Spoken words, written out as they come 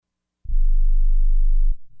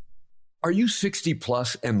Are you 60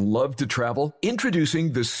 plus and love to travel?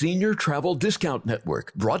 Introducing the Senior Travel Discount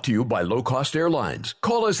Network, brought to you by Low Cost Airlines.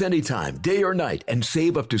 Call us anytime, day or night, and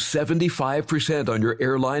save up to 75% on your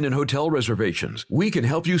airline and hotel reservations. We can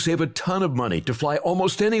help you save a ton of money to fly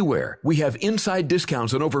almost anywhere. We have inside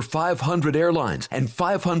discounts on over 500 airlines and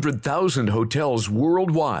 500,000 hotels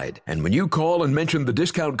worldwide. And when you call and mention the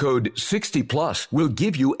discount code 60 plus, we'll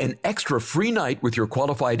give you an extra free night with your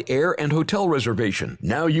qualified air and hotel reservation.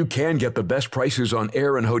 Now you can get the best prices on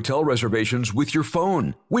air and hotel reservations with your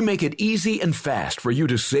phone. We make it easy and fast for you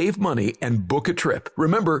to save money and book a trip.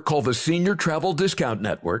 Remember, call the Senior Travel Discount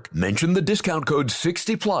Network, mention the discount code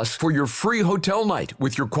 60plus for your free hotel night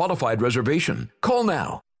with your qualified reservation. Call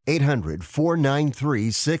now.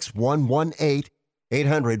 800-493-6118.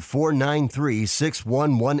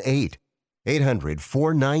 800-493-6118.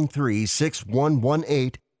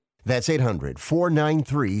 800-493-6118. That's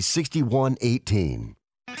 800-493-6118.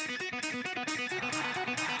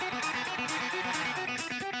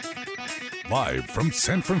 Live from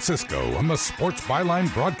San Francisco on the Sports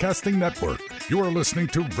Byline Broadcasting Network, you are listening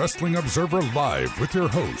to Wrestling Observer Live with your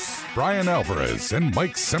hosts, Bryan Alvarez and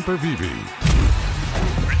Mike Sempervive.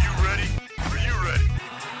 Are you ready? Are you ready?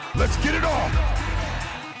 Let's get it on!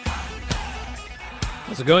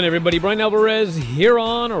 How's it going, everybody? Bryan Alvarez here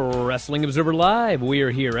on Wrestling Observer Live. We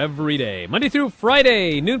are here every day, Monday through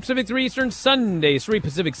Friday, noon Pacific, 3 Eastern, Sunday, 3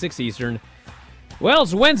 Pacific, 6 Eastern. Well,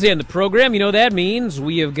 it's Wednesday on the program. You know what that means.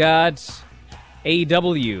 We have got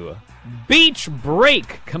AW Beach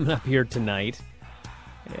Break coming up here tonight.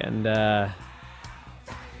 And it's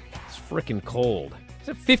freaking cold. Is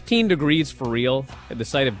it 15 degrees for real at the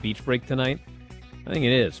site of Beach Break tonight? I think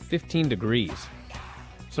it is. 15 degrees.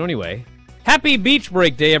 So anyway, happy Beach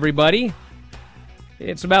Break Day, everybody.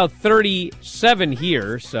 It's about 37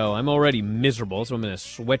 here, so I'm already miserable, so I'm in a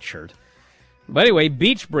sweatshirt. But anyway,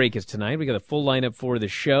 Beach Break is tonight. We got a full lineup for the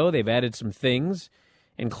show. They've added some things,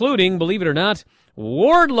 including, believe it or not,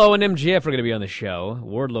 Wardlow and MJF are going to be on the show.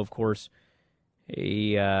 Wardlow, of course,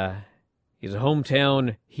 he's a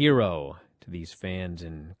hometown hero to these fans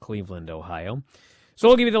in Cleveland, Ohio. So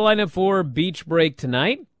we'll give you the lineup for Beach Break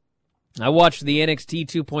tonight. I watched the NXT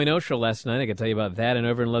 2.0 show last night. I can tell you about that, and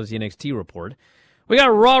everyone loves the NXT report. We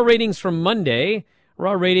got Raw ratings from Monday.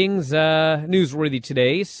 Raw ratings newsworthy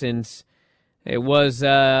today since it was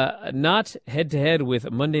not head-to-head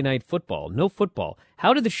with Monday Night Football. No football.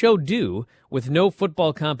 How did the show do with no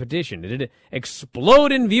football competition? Did it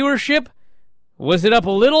explode in viewership? Was it up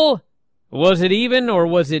a little? Was it even, or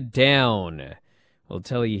was it down? We'll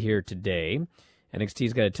tell you here today.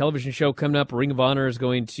 NXT's got a television show coming up. Ring of Honor is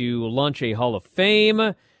going to launch a Hall of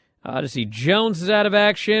Fame. Odyssey Jones is out of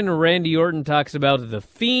action. Randy Orton talks about The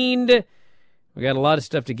Fiend. We got a lot of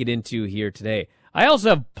stuff to get into here today. I also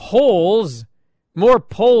have polls. More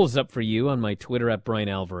polls up for you on my Twitter at Bryan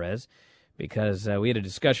Alvarez, because we had a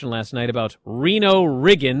discussion last night about Reno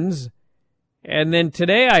Riggins. And then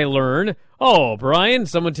today I learn, oh, Bryan,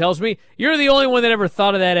 someone tells me, you're the only one that ever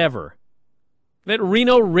thought of that ever. That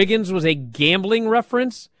Reno Riggins was a gambling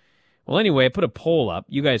reference? Well, anyway, I put a poll up.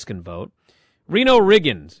 You guys can vote. Reno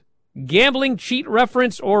Riggins, gambling cheat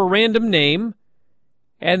reference or random name?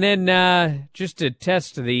 And then just to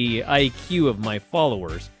test the IQ of my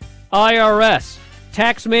followers, IRS,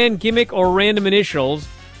 taxman gimmick or random initials,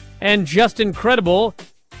 and just incredible,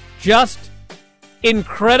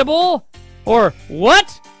 or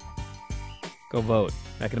what? Go vote.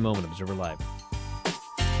 Back in a moment, Observer Live.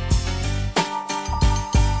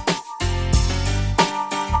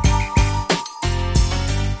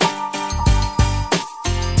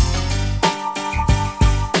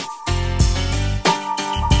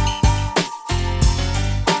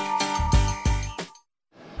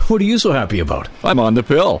 What are you so happy about? I'm on the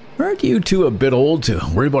pill. Aren't you two a bit old to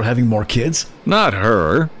worry about having more kids? Not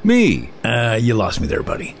her. Me. You lost me there,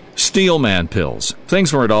 buddy. Steelman pills.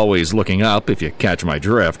 Things weren't always looking up, if you catch my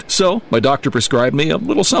drift. So, my doctor prescribed me a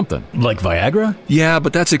little something. Like Viagra? Yeah,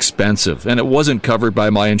 but that's expensive, and it wasn't covered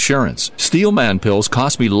by my insurance. Steelman pills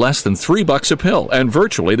cost me less than $3 a pill, and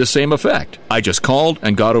virtually the same effect. I just called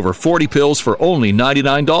and got over 40 pills for only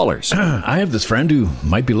 $99. I have this friend who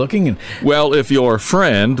might be looking and... Well, if your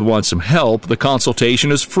friend wants some help, the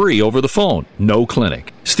consultation is free over the phone. No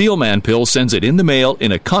clinic. Steelman Pill sends it in the mail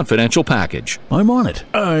in a confidential package. I'm on it.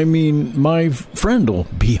 I mean, my friend will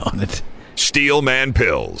be on it. Steelman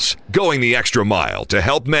Pills, going the extra mile to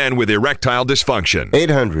help men with erectile dysfunction.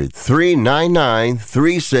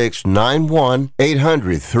 800-399-3691.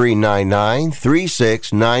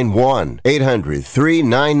 800-399-3691.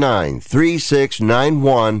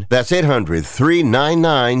 800-399-3691. That's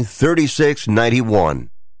 800-399-3691.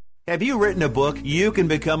 Have you written a book? You can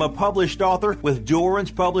become a published author with Dorrance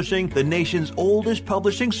Publishing, the nation's oldest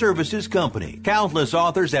publishing services company. Countless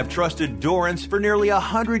authors have trusted Dorrance for nearly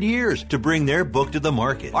 100 years to bring their book to the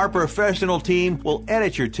market. Our professional team will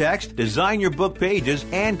edit your text, design your book pages,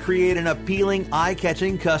 and create an appealing,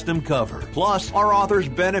 eye-catching custom cover. Plus, our authors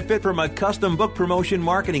benefit from a custom book promotion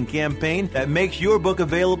marketing campaign that makes your book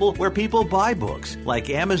available where people buy books, like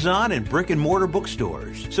Amazon and brick-and-mortar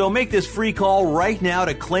bookstores. So make this free call right now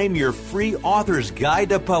to claim your free author's guide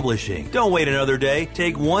to publishing. Don't wait another day.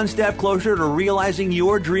 Take one step closer to realizing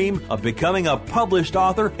your dream of becoming a published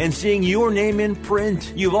author and seeing your name in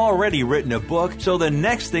print. You've already written a book, so the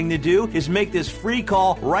next thing to do is make this free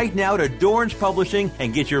call right now to Dorrance Publishing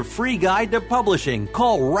and get your free guide to publishing.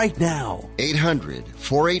 Call right now.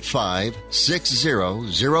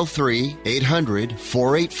 800-485-6003.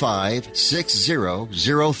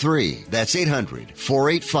 800-485-6003. That's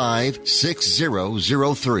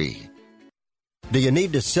 800-485-6003. Do you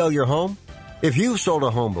need to sell your home? If you've sold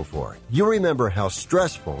a home before, you remember how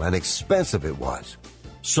stressful and expensive it was.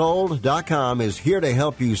 Sold.com is here to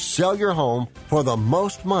help you sell your home for the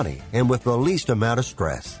most money and with the least amount of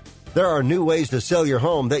stress. There are new ways to sell your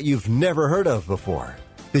home that you've never heard of before.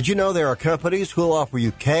 Did you know there are companies who'll offer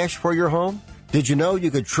you cash for your home? Did you know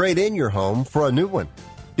you could trade in your home for a new one?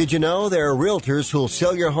 Did you know there are realtors who'll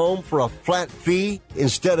sell your home for a flat fee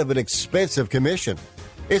instead of an expensive commission?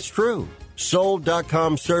 It's true.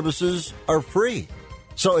 Sold.com services are free.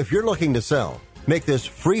 So if you're looking to sell, make this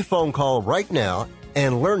free phone call right now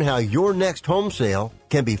and learn how your next home sale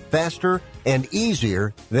can be faster and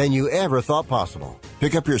easier than you ever thought possible.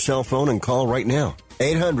 Pick up your cell phone and call right now.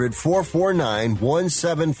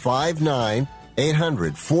 800-449-1759.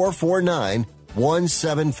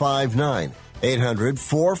 800-449-1759.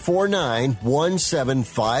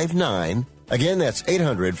 800-449-1759. Again, that's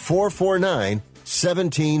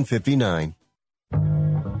 800-449-1759.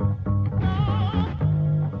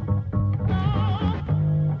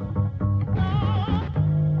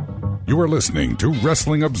 You are listening to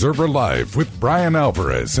Wrestling Observer Live with Bryan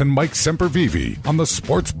Alvarez and Mike Sempervive on the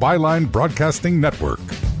Sports Byline Broadcasting Network.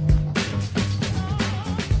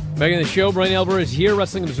 Back in the show, Bryan Alvarez here,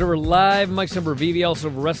 Wrestling Observer Live. Mike Sempervive, also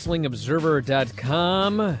of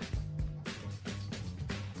WrestlingObserver.com. Mike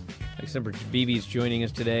Sempervive is joining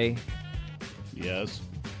us today. Yes.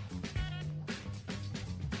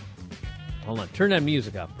 Hold on. Turn that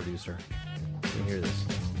music off, producer. Let me hear this.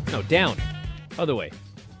 No, down. Other way.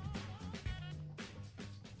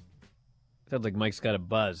 Sounds like Mike's got a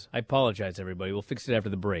buzz. I apologize, everybody. We'll fix it after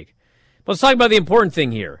the break. But let's talk about the important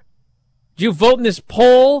thing here. Did you vote in this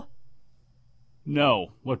poll?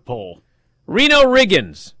 No. What poll? Reno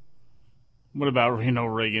Riggins. What about Reno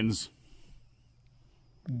Riggins?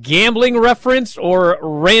 Gambling reference or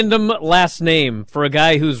random last name for a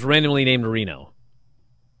guy who's randomly named Reno?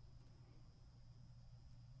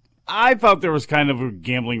 I thought there was kind of a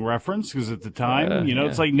gambling reference because at the time,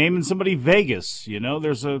 it's like naming somebody Vegas.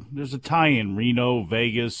 There's a tie-in, Reno,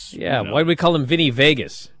 Vegas. Yeah, why do we call him Vinny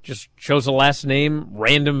Vegas? Just chose a last name,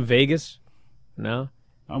 random Vegas? No?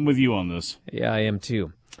 I'm with you on this. Yeah, I am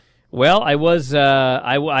too. Well, I was,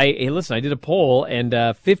 hey, listen, I did a poll, and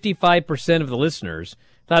 55% of the listeners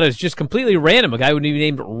thought it was just completely random. A guy would be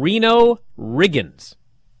named Reno Riggins.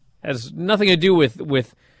 Has nothing to do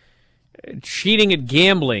with cheating at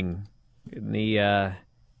gambling in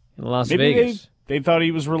Las Vegas. They thought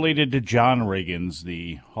he was related to John Riggins,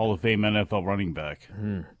 the Hall of Fame NFL running back.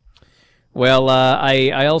 Well,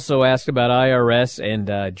 I also asked about IRS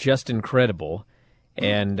and Just Incredible,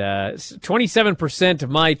 and 27%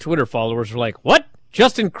 of my Twitter followers were like, "What?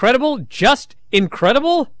 Just Incredible? Just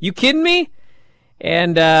Incredible? You kidding me?"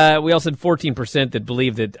 And we also had 14% that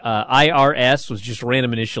believed that IRS was just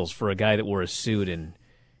random initials for a guy that wore a suit and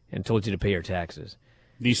told you to pay your taxes.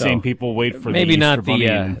 These same people wait for maybe the Easter not Bunny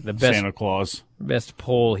the best Santa Claus. Best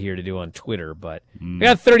poll here to do on Twitter, but we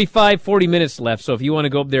got 40 minutes left, so if you want to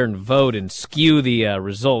go up there and vote and skew the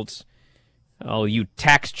results, all you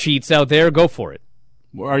tax cheats out there, go for it.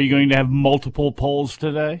 Are you going to have multiple polls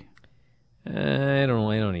today? I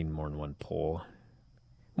don't need more than one poll.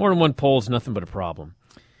 More than one poll is nothing but a problem.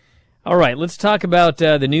 All right, let's talk about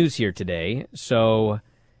the news here today. So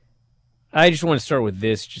I just want to start with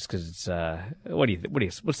this just because it's,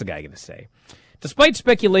 what's the guy going to say? Despite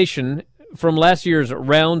speculation from last year's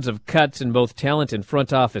rounds of cuts in both talent and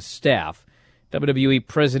front office staff, WWE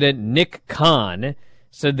President Nick Khan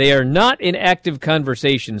said they are not in active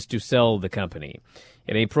conversations to sell the company.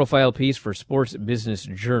 In a profile piece for Sports Business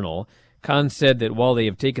Journal, Khan said that while they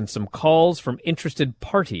have taken some calls from interested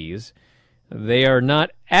parties, they are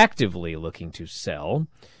not actively looking to sell.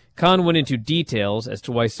 Khan went into details as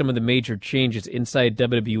to why some of the major changes inside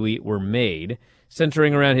WWE were made,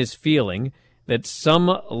 centering around his feeling that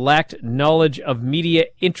some lacked knowledge of media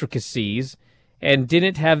intricacies and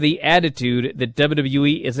didn't have the attitude that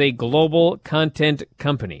WWE is a global content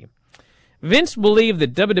company. Vince believed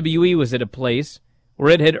that WWE was at a place where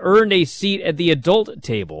it had earned a seat at the adult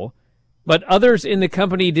table, but others in the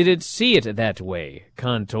company didn't see it that way,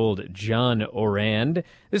 Khan told John Orand.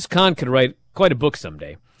 This Khan could write quite a book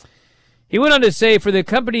someday. He went on to say, for the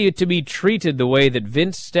company to be treated the way that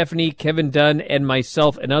Vince, Stephanie, Kevin Dunn, and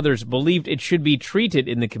myself and others believed it should be treated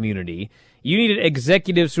in the community, you needed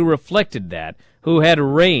executives who reflected that, who had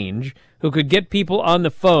range, who could get people on the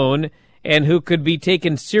phone, and who could be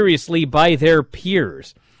taken seriously by their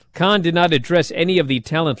peers. Khan did not address any of the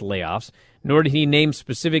talent layoffs, nor did he name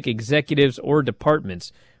specific executives or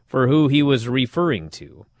departments for who he was referring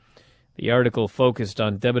to. The article focused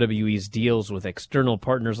on WWE's deals with external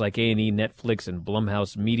partners like A&E, Netflix, and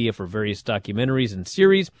Blumhouse Media for various documentaries and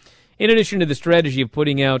series, in addition to the strategy of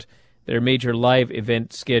putting out their major live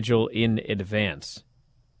event schedule in advance.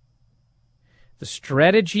 The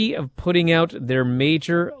strategy of putting out their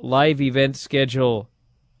major live event schedule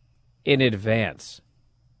in advance.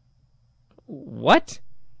 What?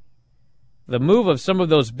 The move of some of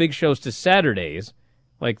those big shows to Saturdays,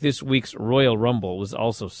 like this week's Royal Rumble, was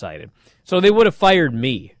also cited. So they would have fired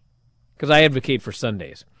me, because I advocate for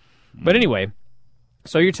Sundays. But anyway,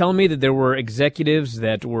 so you're telling me that there were executives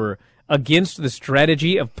that were against the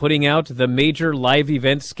strategy of putting out the major live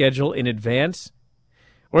event schedule in advance?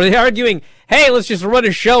 Or are they arguing, hey, let's just run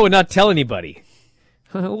a show and not tell anybody?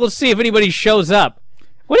 We'll see if anybody shows up.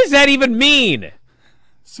 What does that even mean?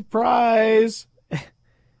 Surprise!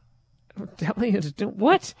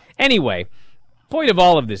 What? Anyway, point of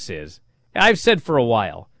all of this is, I've said for a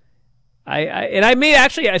while,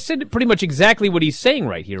 I said pretty much exactly what he's saying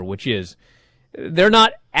right here, which is, they're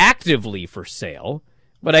not actively for sale,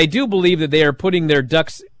 but I do believe that they are putting their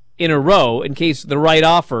ducks in a row in case the right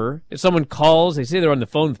offer, if someone calls, they say they're on the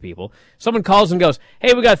phone with people, someone calls and goes,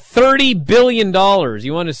 hey, we got $30 billion,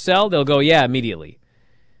 you want to sell? They'll go, yeah, immediately.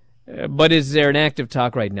 But is there an active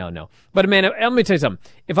talk right now? No. But, man, let me tell you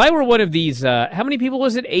something. If I were one of these, how many people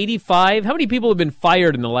was it? 85? How many people have been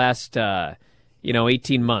fired in the last,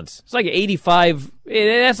 18 months? It's like 85.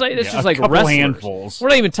 That's just like wrestlers. Handfuls. We're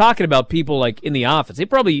not even talking about people like in the office. They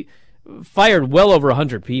probably fired well over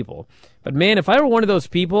 100 people. But, man, if I were one of those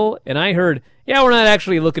people and I heard, yeah, we're not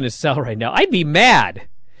actually looking to sell right now, I'd be mad.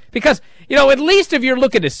 Because, at least if you're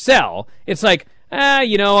looking to sell, it's like, I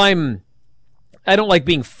don't like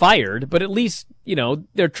being fired, but at least,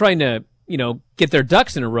 they're trying to, get their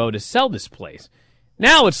ducks in a row to sell this place.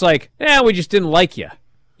 Now it's like, we just didn't like you.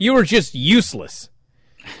 You were just useless.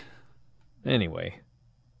 Anyway.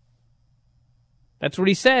 That's what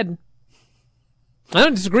he said. I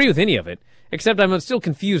don't disagree with any of it, except I'm still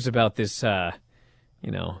confused about this, getting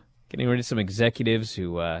rid of some executives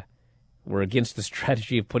who were against the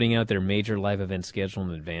strategy of putting out their major live event schedule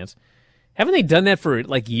in advance. Haven't they done that for,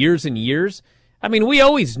 years and years? I mean, we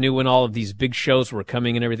always knew when all of these big shows were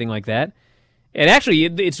coming and everything like that. And actually,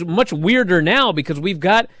 it's much weirder now because we've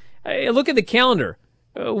got, look at the calendar.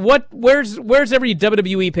 Where's every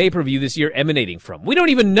WWE pay-per-view this year emanating from? We don't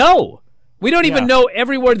even know. We don't even know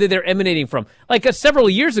everywhere that they're emanating from. Several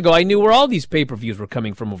years ago, I knew where all these pay-per-views were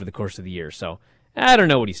coming from over the course of the year. So I don't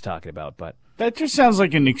know what he's talking about, but that just sounds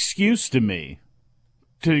like an excuse to me.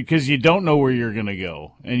 Because you don't know where you're going to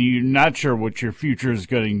go, and you're not sure what your future is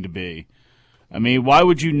going to be. I mean, why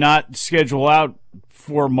would you not schedule out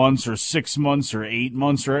 4 months or 6 months or 8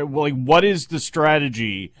 months? Or what is the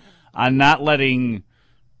strategy on not letting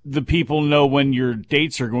the people know when your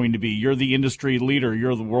dates are going to be? You're the industry leader.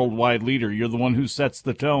 You're the worldwide leader. You're the one who sets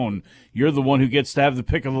the tone. You're the one who gets to have the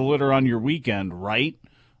pick of the litter on your weekend, right?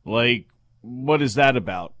 What is that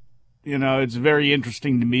about? It's very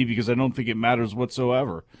interesting to me because I don't think it matters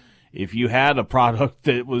whatsoever. If you had a product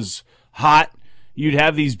that was hot, you'd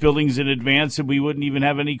have these buildings in advance and we wouldn't even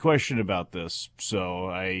have any question about this. So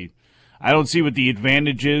I don't see what the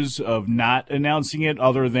advantage is of not announcing it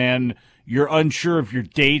other than you're unsure of your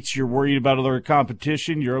dates, you're worried about other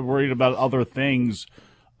competition, you're worried about other things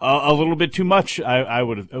a little bit too much, I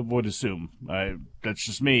would assume. That's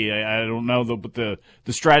just me. I don't know what the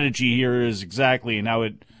strategy here is exactly and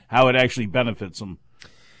how it actually benefits them.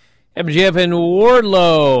 MJF and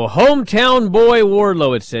Wardlow, hometown boy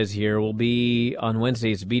Wardlow, it says here, will be on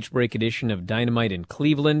Wednesday's Beach Break edition of Dynamite in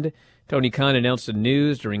Cleveland. Tony Khan announced the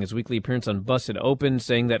news during his weekly appearance on Busted Open,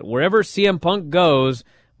 saying that wherever CM Punk goes,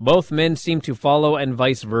 both men seem to follow and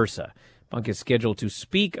vice versa. Punk is scheduled to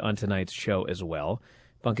speak on tonight's show as well.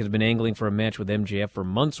 Punk has been angling for a match with MJF for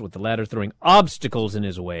months, with the latter throwing obstacles in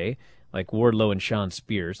his way, like Wardlow and Shawn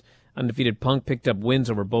Spears. Undefeated Punk picked up wins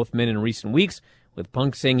over both men in recent weeks, with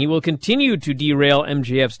Punk saying he will continue to derail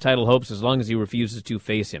MJF's title hopes as long as he refuses to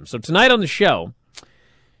face him. So tonight on the show,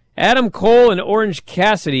 Adam Cole and Orange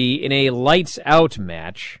Cassidy in a lights-out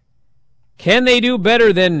match. Can they do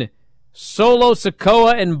better than Solo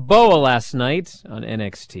Sikoa and Boa last night on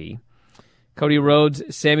NXT? Cody Rhodes,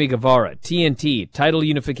 Sammy Guevara, TNT, title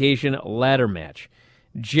unification ladder match.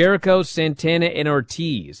 Jericho, Santana, and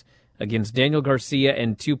Ortiz against Daniel Garcia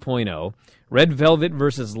and 2.0. Red Velvet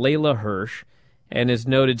versus Layla Hirsch. And as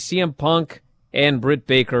noted, CM Punk and Britt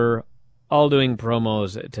Baker all doing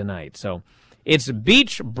promos tonight. So it's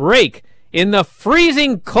Beach Break in the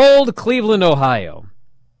freezing cold Cleveland, Ohio.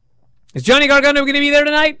 Is Johnny Gargano going to be there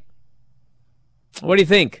tonight? What do you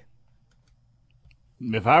think?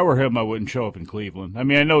 If I were him, I wouldn't show up in Cleveland. I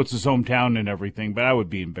mean, I know it's his hometown and everything, but I would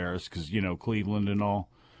be embarrassed because, Cleveland and all.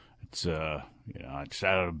 It's, it's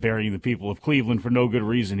out of burying the people of Cleveland for no good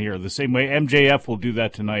reason here. The same way MJF will do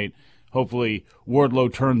that tonight. Hopefully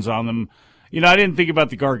Wardlow turns on them. I didn't think about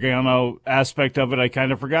the Gargano aspect of it. I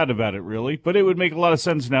kind of forgot about it, really. But it would make a lot of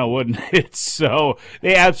sense now, wouldn't it? So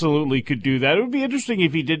they absolutely could do that. It would be interesting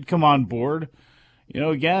if he did come on board.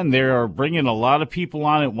 Again, they are bringing a lot of people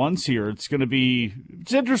on at once here. It's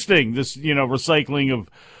interesting, this, recycling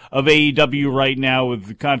of AEW right now with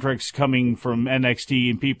the contracts coming from NXT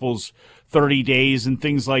and people's 30 days and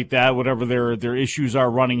things like that, whatever their issues are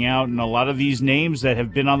running out. And a lot of these names that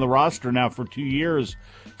have been on the roster now for 2 years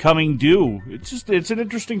coming due. It's an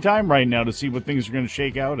interesting time right now to see what things are going to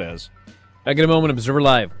shake out as. Back in a moment, Observer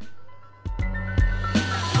Live.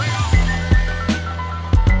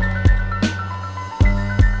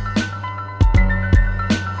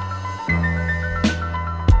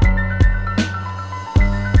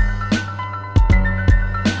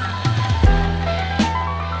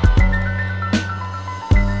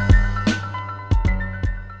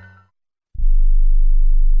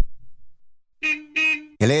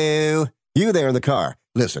 Hello? You there in the car.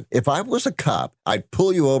 Listen, if I was a cop, I'd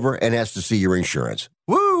pull you over and ask to see your insurance.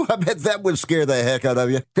 Woo, I bet that would scare the heck out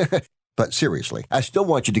of you. But seriously, I still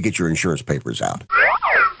want you to get your insurance papers out.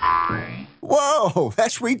 Whoa,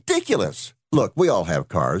 that's ridiculous. Look, we all have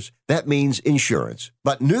cars. That means insurance.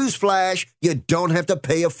 But newsflash, you don't have to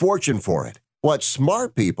pay a fortune for it. What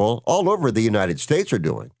smart people all over the United States are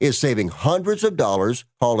doing is saving hundreds of dollars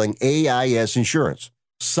hauling AIS insurance.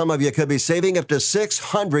 Some of you could be saving up to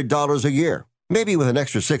 $600 a year. Maybe with an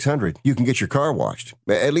extra $600, you can get your car washed,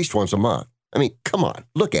 at least once a month. I mean, come on,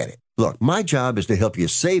 look at it. Look, my job is to help you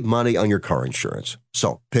save money on your car insurance.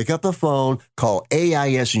 So pick up the phone, call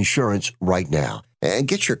AIS Insurance right now, and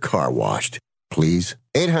get your car washed, please.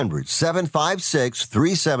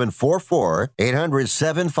 800-756-3744.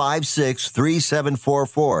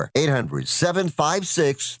 800-756-3744.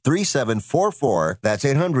 800-756-3744. That's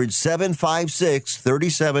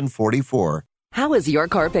 800-756-3744. How is your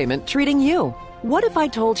car payment treating you? What if I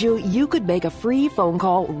told you you could make a free phone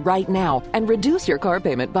call right now and reduce your car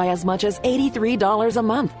payment by as much as $83 a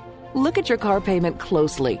month? Look at your car payment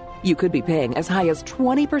closely. You could be paying as high as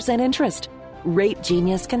 20% interest. Rate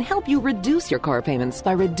Genius can help you reduce your car payments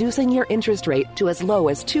by reducing your interest rate to as low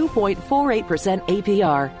as 2.48%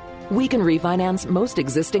 APR. We can refinance most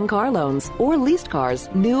existing car loans or leased cars,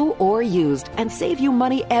 new or used, and save you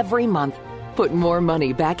money every month. Put more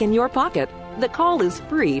money back in your pocket. The call is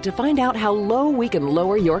free to find out how low we can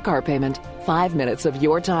lower your car payment. 5 minutes of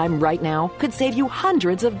your time right now could save you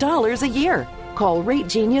hundreds of dollars a year. Call Rate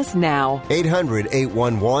Genius now.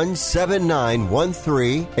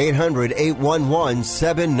 800-811-7913.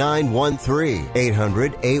 800-811-7913.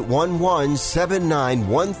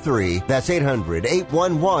 800-811-7913. That's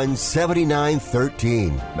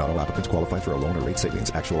 800-811-7913. Not all applicants qualify for a loan or rate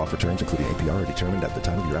savings. Actual offer terms, including APR, are determined at the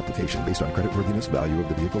time of your application based on creditworthiness, value of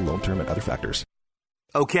the vehicle, loan term, and other factors.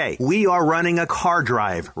 Okay, we are running a car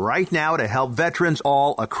drive right now to help veterans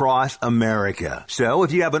all across America. So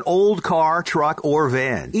if you have an old car, truck, or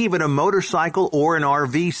van, even a motorcycle or an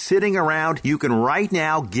RV sitting around, you can right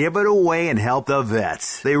now give it away and help the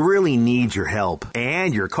vets. They really need your help.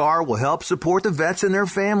 And your car will help support the vets and their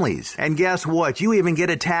families. And guess what? You even get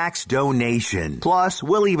a tax donation. Plus,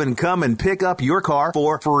 we'll even come and pick up your car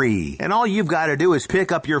for free. And all you've got to do is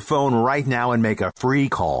pick up your phone right now and make a free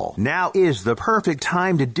call. Now is the perfect time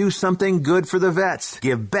time to do something good for the vets.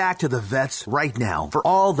 Give back to the vets right now for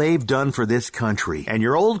all they've done for this country. And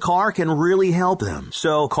your old car can really help them.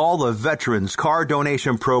 So call the Veterans Car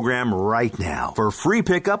Donation Program right now for free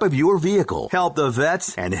pickup of your vehicle. Help the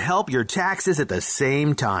vets and help your taxes at the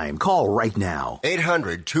same time. Call right now.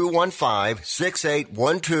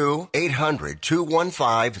 800-215-6812.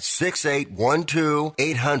 800-215-6812.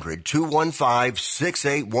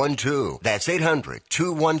 800-215-6812. That's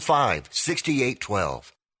 800-215-6812.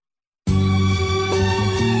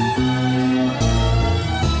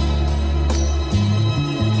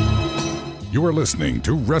 You are listening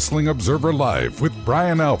to Wrestling Observer Live with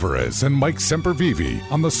Bryan Alvarez and Mike Sempervive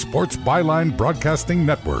on the Sports Byline Broadcasting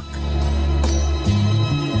Network.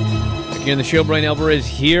 Again, the show, Bryan Alvarez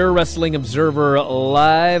here, Wrestling Observer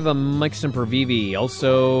Live. I'm Mike Sempervive,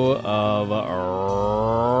 also of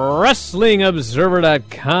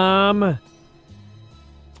WrestlingObserver.com.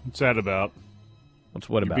 What's that about? What's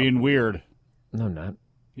what about? You're being weird. No, I'm not.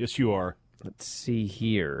 Yes, you are. Let's see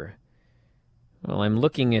here. Well, I'm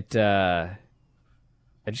looking at, I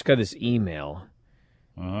just got this email.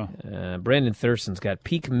 Brandon Thurston's got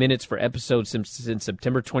peak minutes for episodes since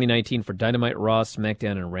September 2019 for Dynamite, Raw,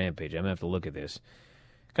 SmackDown, and Rampage. I'm going to have to look at this.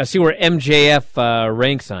 Got to see where MJF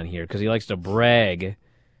ranks on here, because he likes to brag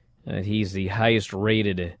that he's the highest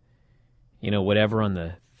rated, whatever on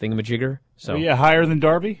the thingamajigger. So, higher than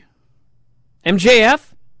Darby?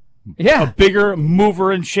 MJF? Yeah. A bigger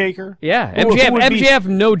mover and shaker? Yeah. MJF,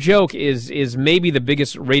 no joke, is maybe the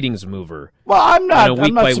biggest ratings mover. Well, I'm not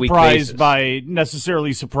necessarily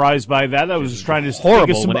surprised by that. I was just trying to think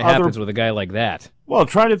of some when it happens with a guy like that. Well,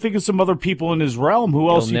 trying to think of some other people in his realm. Who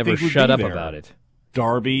else you think would be there? He'll never shut up about it.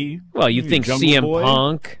 Darby. Well, you think CM Boy?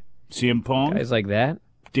 Punk. CM Punk. Guys like that.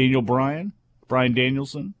 Daniel Bryan. Bryan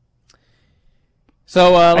Danielson.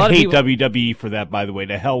 So a lot I hate of people... WWE for that, by the way.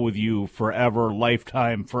 To hell with you, forever,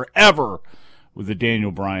 lifetime, forever, with the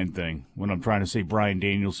Daniel Bryan thing. When I'm trying to say Bryan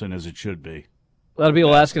Danielson as it should be. A lot of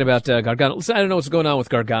people asking about Gargano. Listen, I don't know what's going on with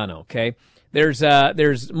Gargano. Okay,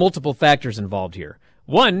 there's multiple factors involved here.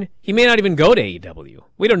 One, he may not even go to AEW.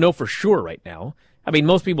 We don't know for sure right now. I mean,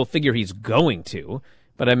 most people figure he's going to,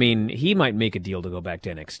 but I mean, he might make a deal to go back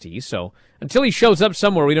to NXT. So until he shows up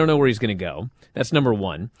somewhere, we don't know where he's going to go. That's number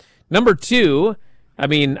one. Number two. I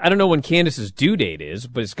mean, I don't know when Candice's due date is,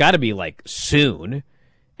 but it's got to be, soon.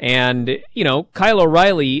 And, Kyle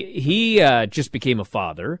O'Reilly, he just became a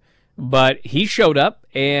father, but he showed up,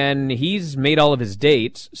 and he's made all of his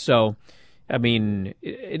dates. So, I mean,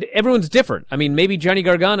 everyone's different. I mean, maybe Johnny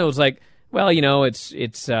Gargano is I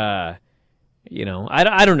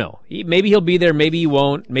don't know. Maybe he'll be there, maybe he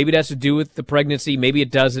won't. Maybe it has to do with the pregnancy. Maybe it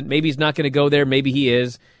doesn't. Maybe he's not going to go there. Maybe he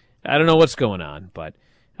is. I don't know what's going on, but...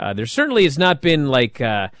 there certainly has not been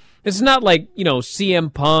this is not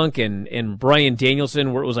CM Punk and Bryan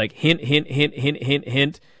Danielson where it was hint, hint, hint, hint, hint,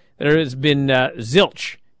 hint. There has been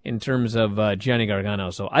zilch in terms of Johnny Gargano.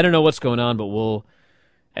 So I don't know what's going on, but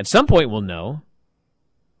at some point we'll know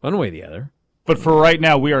one way or the other. But for right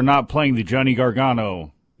now, we are not playing the Johnny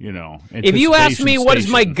Gargano, If you ask me, what does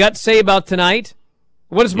my gut say about tonight?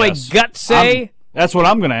 What does my gut say? That's what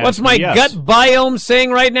I'm going to ask. What's my gut biome saying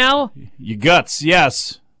right now? Your guts,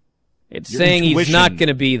 yes. It's saying intuition. He's not going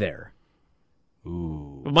to be there.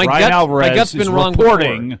 Ooh. My gut's been wrong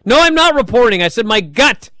reporting. Before. No, I'm not reporting. I said my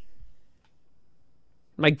gut.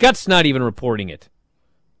 My gut's not even reporting it.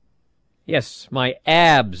 Yes, my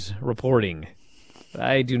abs reporting.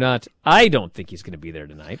 I don't think he's going to be there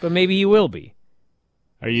tonight, but maybe he will be.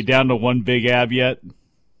 Are you down to one big ab yet?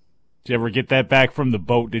 Did you ever get that back from the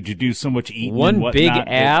boat? Did you do so much eating One and whatnot? big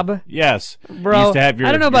ab? Yes. Bro, you used to have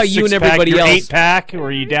I don't know about you and everybody else. 8-pack, or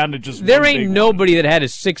are you down to just There one ain't big nobody that had a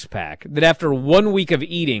 6-pack that after 1 week of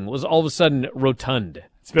eating was all of a sudden rotund.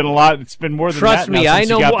 It's been a lot. It's been more than Trust that. me, now I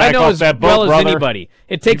know as that boat, well brother. as anybody.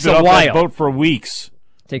 It takes You've been a while. Off that boat for weeks.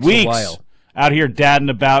 Takes a while. Out here dadding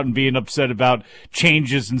about and being upset about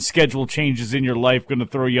changes and schedule changes in your life going to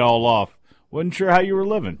throw you all off. Wasn't sure how you were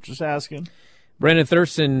living. Just asking. Brandon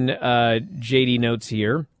Thurston, JD notes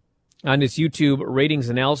here, on his YouTube ratings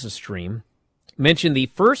analysis stream, mentioned the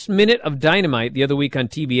first minute of Dynamite the other week on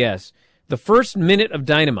TBS. The first minute of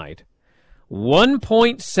Dynamite,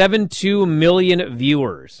 1.72 million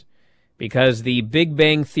viewers, because the Big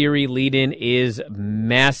Bang Theory lead-in is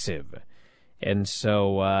massive. And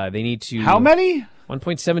so they need to... How many?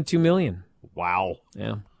 1.72 million. Wow.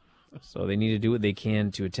 Yeah. So they need to do what they can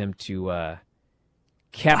to attempt to...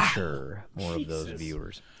 capture more of those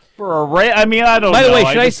viewers. For I don't know. By the way,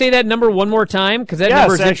 should I say that number one more time? Because that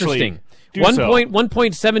number is interesting.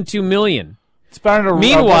 1.772 million. It's better than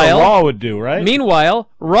what Raw would do, right? Meanwhile,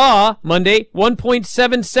 Raw, Monday,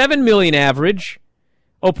 1.77 million average.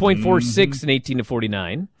 0.46 in 18 to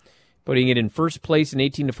 49, putting it in first place in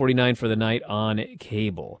 18 to 49 for the night on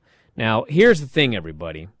cable. Now, here's the thing,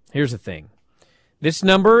 everybody. Here's the thing. This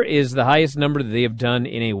number is the highest number that they have done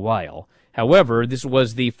in a while. However, this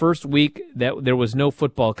was the first week that there was no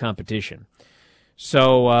football competition.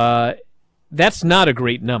 So that's not a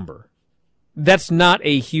great number. That's not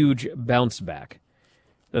a huge bounce back.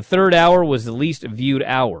 The third hour was the least viewed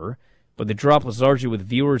hour, but the drop was largely with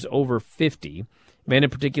viewers over 50. Men in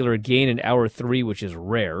particular gained in hour 3, which is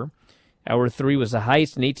rare. Hour 3 was the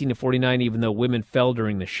highest in 18 to 49, even though women fell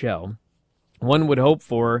during the show. One would hope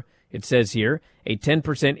for, it says here, a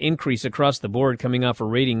 10% increase across the board coming off a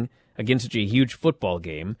rating against such a huge football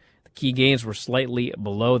game. The key gains were slightly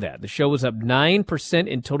below that. The show was up 9%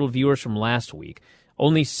 in total viewers from last week,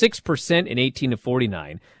 only 6% in 18 to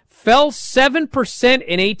 49. Fell 7%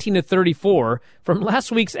 in 18 to 34 from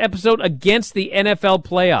last week's episode against the NFL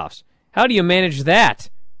playoffs. How do you manage that?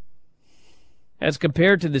 As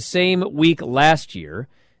compared to the same week last year,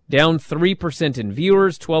 down 3% in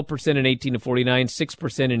viewers, 12% in 18 to 49,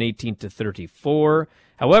 6% in 18 to 34.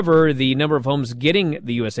 However, the number of homes getting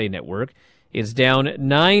the USA Network is down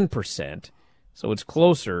 9%, so it's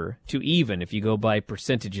closer to even if you go by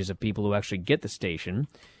percentages of people who actually get the station,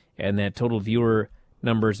 and that total viewer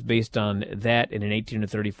numbers based on that in an 18 to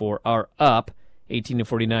 34 are up. 18 to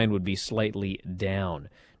 49 would be slightly down.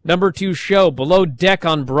 Number 2 show, Below Deck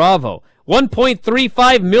on Bravo.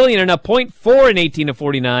 1.35 million and a 0.4 in 18 to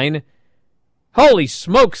 49. Holy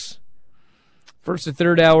smokes. First to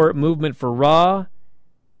third hour movement for Raw.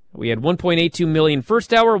 We had 1.82 million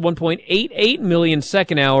first hour, 1.88 million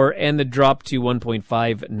second hour, and the drop to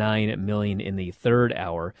 1.59 million in the third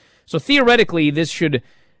hour. So theoretically, they should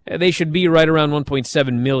be right around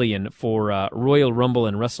 1.7 million for Royal Rumble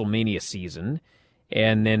and WrestleMania season.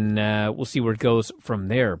 And then we'll see where it goes from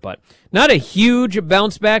there. But not a huge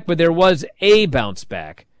bounce back, but there was a bounce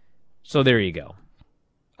back. So there you go.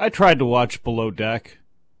 I tried to watch Below Deck.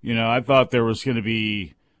 You know, I thought there was going to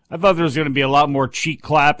be a lot more cheek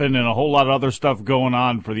clapping and a whole lot of other stuff going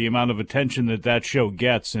on for the amount of attention that show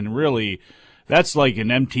gets. And really, that's like an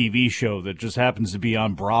MTV show that just happens to be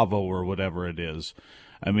on Bravo or whatever it is.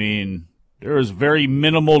 I mean, there is very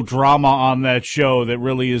minimal drama on that show that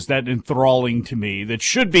really is that enthralling to me. That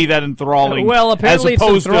should be that enthralling. Well, apparently it's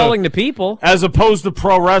enthralling to people. As opposed to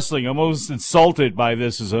pro wrestling. I'm almost insulted by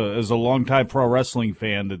this as a longtime pro wrestling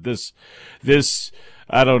fan that this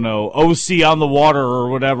I don't know, OC on the water or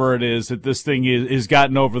whatever it is, that this thing is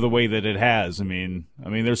gotten over the way that it has. I mean,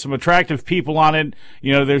 there's some attractive people on it.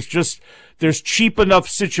 You know, there's cheap enough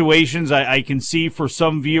situations I can see for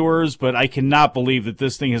some viewers, but I cannot believe that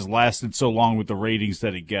this thing has lasted so long with the ratings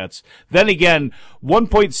that it gets. Then again,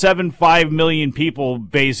 1.75 million people,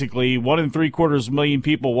 basically, 1 3/4 million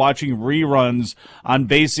people watching reruns on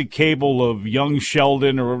basic cable of Young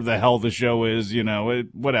Sheldon or whatever the hell the show is, you know,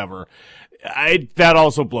 whatever. That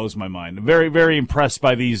also blows my mind. I'm very, very impressed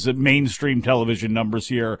by these mainstream television numbers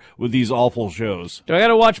here with these awful shows. Do I got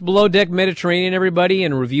to watch Below Deck Mediterranean, everybody,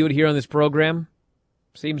 and review it here on this program?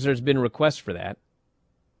 Seems there's been requests for that.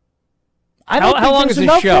 How long is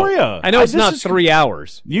this show? I know it's not 3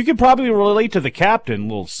 hours. You could probably relate to the captain, a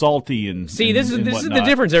little salty and see. This is the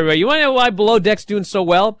difference, everybody. You want to know why Below Deck's doing so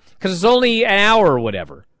well? Because it's only an hour or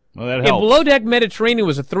whatever. Well, that if helps. Below Deck Mediterranean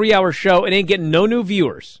was a 3-hour show, it ain't getting no new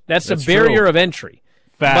viewers. That's a barrier true. of entry.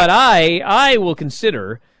 Fact. But I will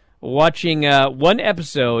consider watching one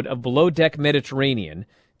episode of Below Deck Mediterranean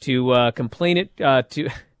to complain it to.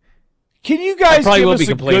 Can you guys probably give will us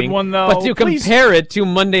be a good one, though? But to compare it to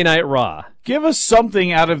Monday Night Raw. Give us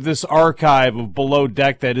something out of this archive of Below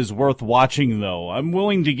Deck that is worth watching, though. I'm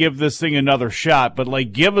willing to give this thing another shot, but,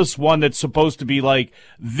 like, give us one that's supposed to be like,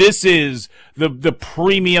 this is the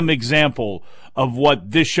premium example of what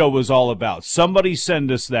this show is all about. Somebody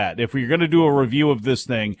send us that. If we're going to do a review of this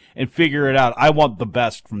thing and figure it out, I want the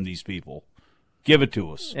best from these people. Give it to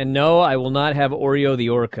us. And no, I will not have Oreo the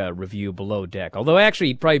Orca review Below Deck. Although, actually,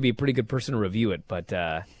 he'd probably be a pretty good person to review it, but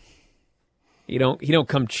he don't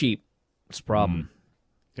come cheap. It's a problem.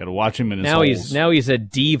 Got to watch him in his holes. Now he's a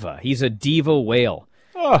diva. He's a diva whale.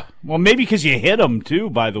 Oh, well, maybe because you hit him, too,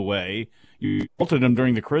 by the way. You insulted him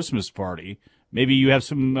during the Christmas party. Maybe you have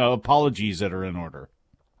some apologies that are in order.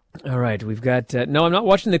 All right, we've got... no, I'm not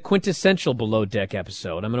watching the quintessential Below Deck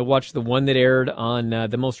episode. I'm going to watch the one that aired on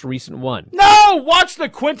the most recent one. No! Watch the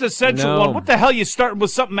quintessential one. What the hell you starting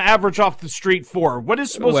with something average off the street for? What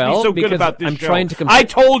is supposed to be so good about this show? Trying to I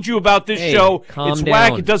told you about this show. Calm it's down.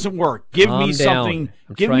 whack. It doesn't work. Give me something.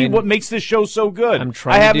 Give me what makes this show so good.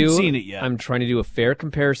 I haven't seen it yet. I'm trying to do a fair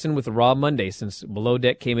comparison with Raw Monday since Below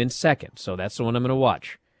Deck came in second. So that's the one I'm going to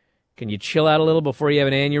watch. Can you chill out a little before you have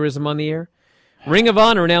an aneurysm on the air? Ring of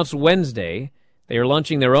Honor announced Wednesday they are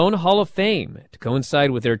launching their own Hall of Fame to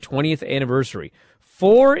coincide with their 20th anniversary.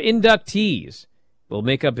 4 inductees will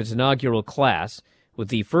make up its inaugural class, with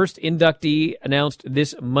the first inductee announced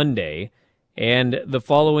this Monday and the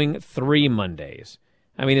following 3 Mondays.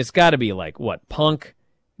 I mean, it's got to be like, what, Punk,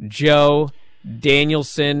 Joe,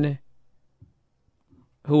 Danielson,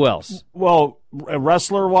 who else? Well,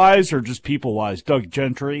 wrestler-wise or just people-wise? Doug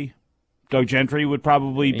Gentry. Doug Gentry would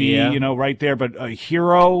probably be, right there. But a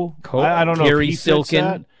Hero, I don't know Gary if he fits Silkin.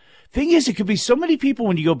 that. Thing is, it could be so many people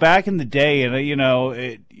when you go back in the day, and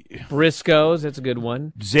Briscoes, that's a good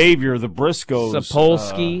one. Xavier, the Briscoes,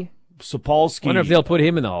 Sapolsky. Wonder if they'll put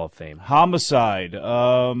him in the Hall of Fame. Homicide.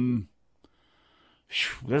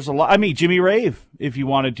 There's a lot. I mean, Jimmy Rave, if you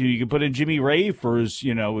wanted to, you could put in Jimmy Rave for his,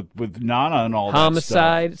 with Nana and all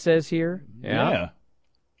Homicide, that stuff. it says here. Yeah.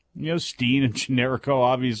 Steen and Generico,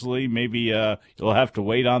 obviously. Maybe you'll have to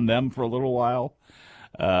wait on them for a little while.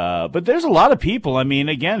 But there's a lot of people. I mean,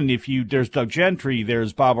 again, there's Doug Gentry,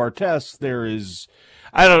 there's Bob Artest, there is,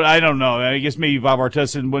 I don't know. I guess maybe Bob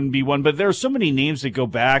Artest wouldn't be one, but there are so many names that go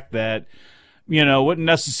back that, wouldn't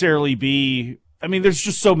necessarily be. I mean, there's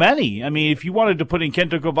just so many. I mean, if you wanted to put in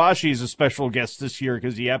Kento Kobashi as a special guest this year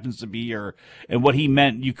because he happens to be here and what he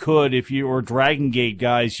meant, you could. Or Dragon Gate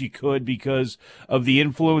guys, you could because of the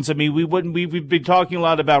influence. I mean, we've been talking a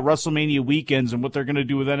lot about WrestleMania weekends and what they're going to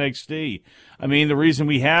do with NXT. I mean, the reason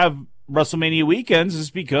we have WrestleMania weekends is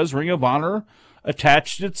because Ring of Honor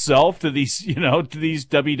attached itself to these, to these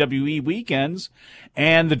WWE weekends,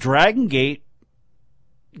 and the Dragon Gate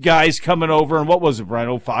guys coming over, and what was it,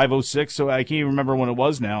 Brian, 05, 06? So I can't even remember when it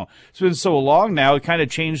was now. It's been so long now, it kind of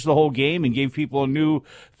changed the whole game and gave people a new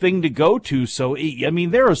thing to go to. So, I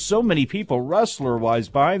mean, there are so many people, wrestler-wise,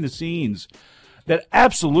 behind the scenes, that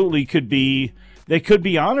absolutely could be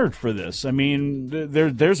honored for this. I mean,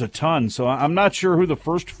 there's a ton. So I'm not sure who the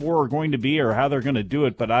first 4 are going to be or how they're going to do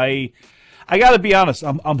it, but I got to be honest,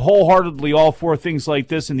 I'm wholeheartedly all for things like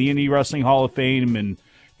this in the Indie Wrestling Hall of Fame and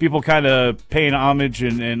people kind of paying homage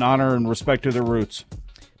and honor and respect to their roots.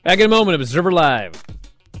 Back in a moment, Observer Live.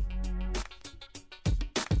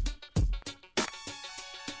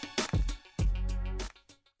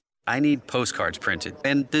 I need postcards printed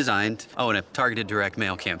and designed. Oh, and a targeted direct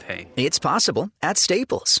mail campaign. It's possible at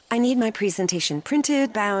Staples. I need my presentation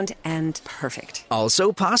printed, bound, and perfect.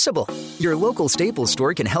 Also possible. Your local Staples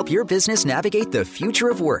store can help your business navigate the future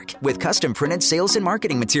of work with custom printed sales and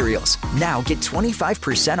marketing materials. Now get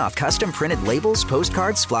 25% off custom printed labels,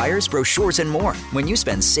 postcards, flyers, brochures, and more when you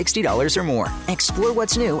spend $60 or more. Explore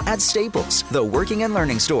what's new at Staples, the working and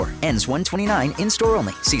learning store. Ends 1/29 in-store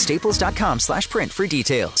only. See staples.com/print for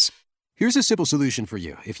details. Here's a simple solution for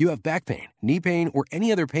you. If you have back pain, knee pain, or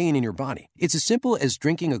any other pain in your body, it's as simple as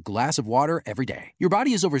drinking a glass of water every day. Your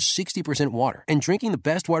body is over 60% water, and drinking the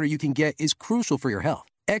best water you can get is crucial for your health.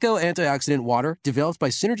 Echo Antioxidant Water, developed by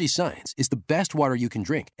Synergy Science, is the best water you can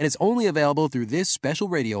drink, and it's only available through this special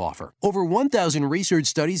radio offer. Over 1,000 research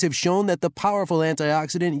studies have shown that the powerful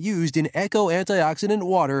antioxidant used in Echo Antioxidant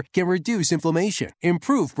Water can reduce inflammation,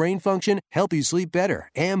 improve brain function, help you sleep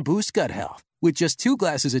better, and boost gut health. With just 2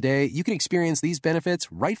 glasses a day, you can experience these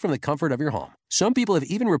benefits right from the comfort of your home. Some people have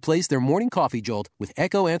even replaced their morning coffee jolt with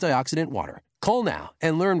Echo Antioxidant Water. Call now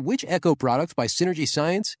and learn which Echo product by Synergy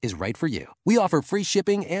Science is right for you. We offer free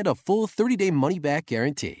shipping and a full 30-day money-back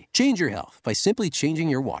guarantee. Change your health by simply changing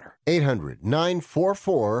your water.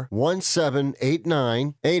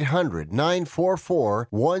 800-944-1789.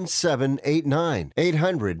 800-944-1789.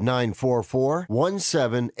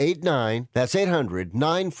 800-944-1789. That's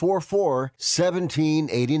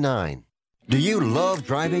 800-944-1789. Do you love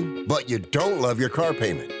driving, but you don't love your car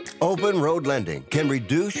payment? Open Road Lending can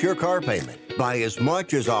reduce your car payment by as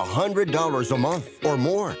much as $100 a month or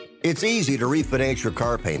more. It's easy to refinance your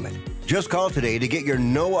car payment. Just call today to get your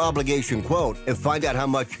no-obligation quote and find out how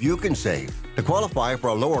much you can save. To qualify for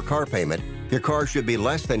a lower car payment, your car should be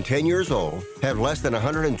less than 10 years old, have less than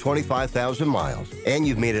 125,000 miles, and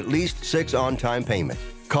you've made at least 6 on-time payments.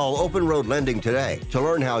 Call Open Road Lending today to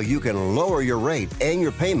learn how you can lower your rate and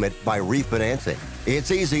your payment by refinancing. It's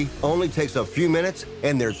easy, only takes a few minutes,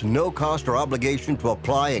 and there's no cost or obligation to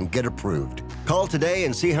apply and get approved. Call today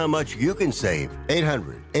and see how much you can save.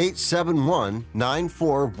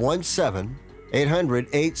 800-871-9417.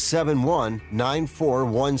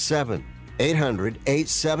 800-871-9417.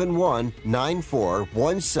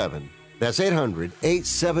 800-871-9417. That's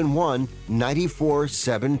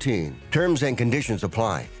 800-871-9417. Terms and conditions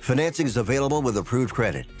apply. Financing is available with approved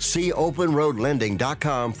credit. See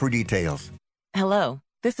openroadlending.com for details. Hello,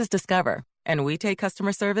 this is Discover, and we take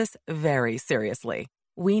customer service very seriously.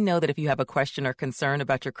 We know that if you have a question or concern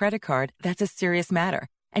about your credit card, that's a serious matter,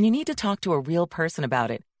 and you need to talk to a real person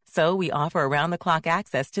about it. So we offer around-the-clock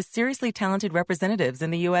access to seriously talented representatives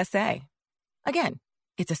in the USA. Again,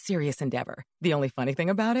 it's a serious endeavor. The only funny thing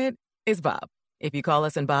about it is Bob. If you call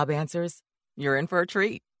us and Bob answers, you're in for a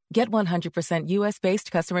treat. Get 100%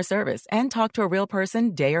 U.S.-based customer service and talk to a real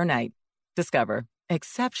person day or night. Discover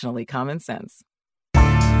exceptionally common sense.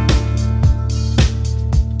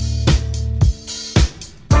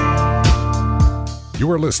 You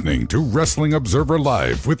are listening to Wrestling Observer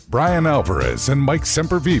Live with Bryan Alvarez and Mike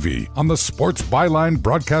Sempervive on the Sports Byline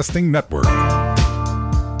Broadcasting Network.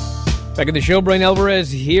 Back at the show, Bryan Alvarez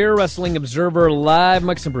here, Wrestling Observer Live.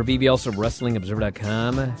 Mike Sempervive, also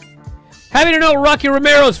WrestlingObserver.com. Happy to know Rocky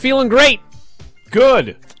Romero's feeling great.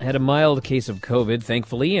 Good. Had a mild case of COVID,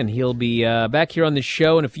 thankfully, and he'll be back here on the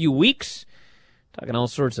show in a few weeks, talking all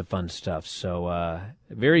sorts of fun stuff. So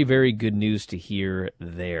very, very good news to hear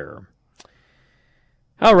there.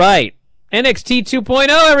 All right, NXT 2.0,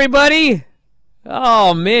 everybody.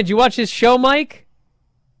 Oh, man, did you watch this show, Mike?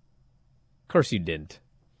 Of course you didn't.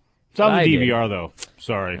 It's on the DVR, though.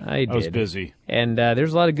 Sorry. I was busy. And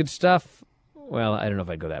there's a lot of good stuff. Well, I don't know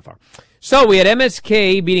if I'd go that far. So we had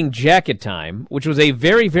MSK beating Jacket Time, which was a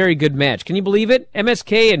very, very good match. Can you believe it?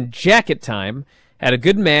 MSK and Jacket Time had a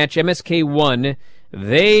good match. MSK won.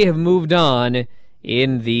 They have moved on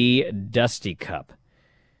in the Dusty Cup.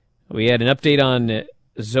 We had an update on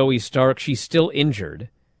Zoe Stark. She's still injured,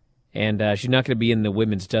 and she's not going to be in the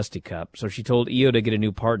Women's Dusty Cup. So she told Io to get a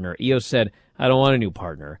new partner. Io said, I don't want a new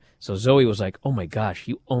partner. So Zoe was like, oh my gosh,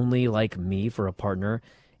 you only like me for a partner?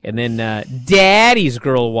 And then Daddy's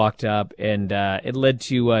Girl walked up, and it led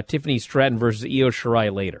to Tiffany Stratton versus Io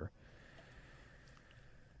Shirai later.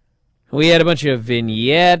 We had a bunch of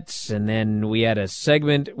vignettes, and then we had a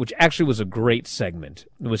segment, which actually was a great segment.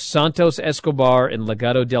 It was Santos Escobar and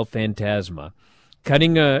Legado del Fantasma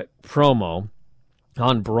cutting a promo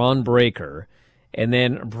on Braun Breaker, and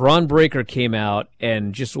then Braun Breaker came out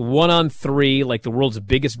and just 1-on-3, like the world's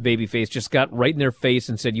biggest babyface, just got right in their face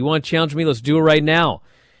and said, you want to challenge me? Let's do it right now.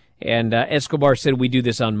 And Escobar said, we do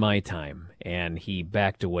this on my time. And he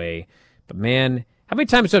backed away. But man, how many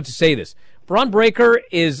times do I have to say this? Braun Breaker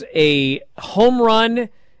is a home run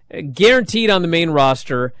guaranteed on the main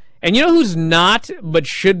roster. And you know who's not, but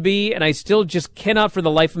should be, and I still just cannot for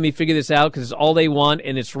the life of me figure this out because it's all they want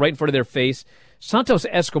and it's right in front of their face. Santos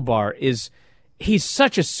Escobar he's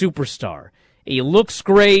such a superstar. He looks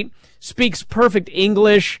great, speaks perfect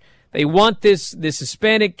English. They want this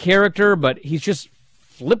Hispanic character, but he's just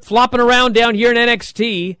flip-flopping around down here in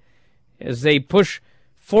NXT as they push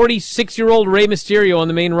 46-year-old Rey Mysterio on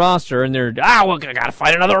the main roster, and they're, we gotta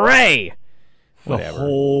fight another Rey. Whatever. The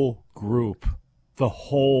whole group, the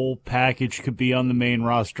whole package could be on the main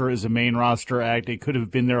roster as a main roster act. It could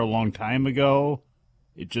have been there a long time ago.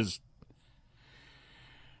 This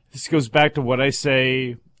goes back to what I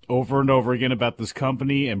say over and over again about this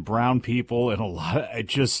company and brown people and a lot of,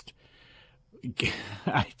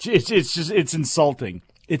 it's insulting.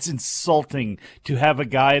 It's insulting to have a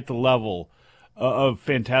guy at the level of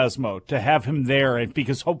Phantasmo, to have him there, and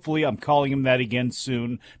because hopefully I'm calling him that again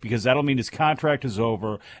soon, because that'll mean his contract is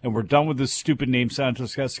over, and we're done with this stupid name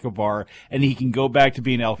Santos Escobar, and he can go back to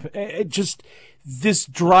being this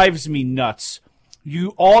drives me nuts.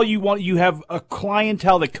 You have a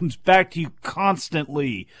clientele that comes back to you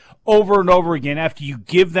constantly, over and over again, after you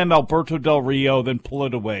give them Alberto Del Rio, then pull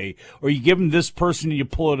it away. Or you give them this person and you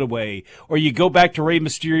pull it away. Or you go back to Rey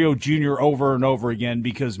Mysterio Jr. over and over again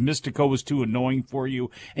because Mystico was too annoying for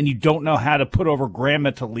you and you don't know how to put over Gran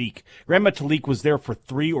Metalik. Gran Metalik was there for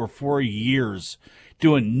 3 or 4 years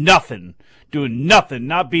doing nothing,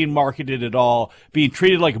 not being marketed at all, being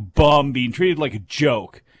treated like a bum, being treated like a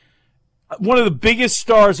joke. One of the biggest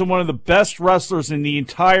stars and one of the best wrestlers in the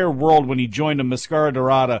entire world when he joined a Mascara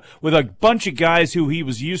Dorada with a bunch of guys who he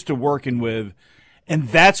was used to working with. And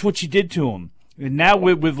that's what you did to him. And now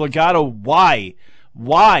with Legado, why?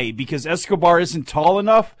 Why? Because Escobar isn't tall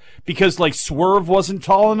enough? Because, Swerve wasn't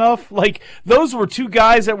tall enough? Those were two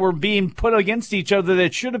guys that were being put against each other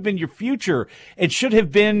that should have been your future. It should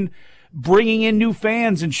have been bringing in new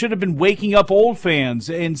fans and should have been waking up old fans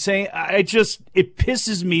and saying, it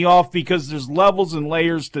pisses me off because there's levels and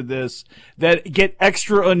layers to this that get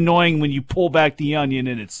extra annoying when you pull back the onion,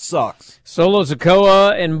 and it sucks. Solo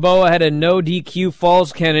Sikoa and Boa had a no DQ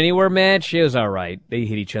Falls Count Anywhere match. It was all right. They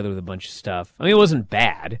hit each other with a bunch of stuff. I mean, it wasn't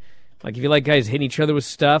bad. If you like guys hitting each other with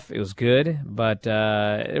stuff, it was good, but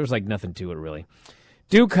there was nothing to it really.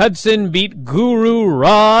 Duke Hudson beat Guru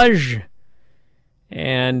Raj.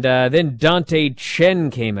 And then Dante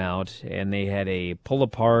Chen came out, and they had a pull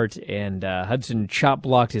apart, and Hudson chop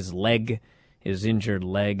blocked his injured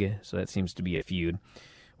leg, so that seems to be a feud.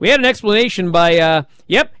 We had an explanation by,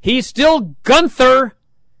 he's still Gunther,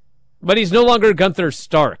 but he's no longer Gunther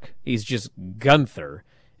Stark. He's just Gunther.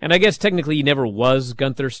 And I guess technically he never was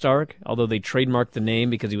Gunther Stark, although they trademarked the name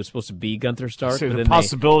because he was supposed to be Gunther Stark. So the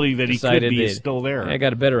possibility that he could be is still there. I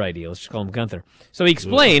got a better idea. Let's just call him Gunther. So he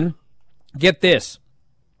explained, get this.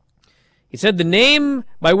 He said, the name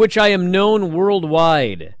by which I am known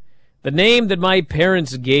worldwide, the name that my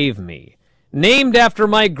parents gave me, named after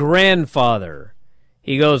my grandfather.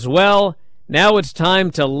 He goes, well, now it's time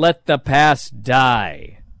to let the past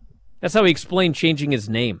die. That's how he explained changing his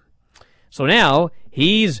name. So now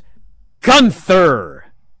he's Gunther.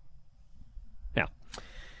 Now,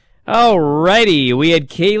 alrighty, we had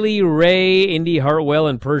Kaylee Ray, Indy Hartwell,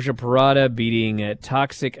 and Persia Parada beating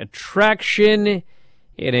Toxic Attraction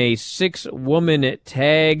in a 6-woman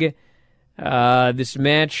tag. This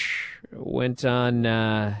match went on,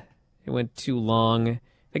 it went too long.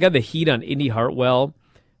 They got the heat on Indy Hartwell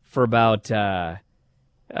for about, by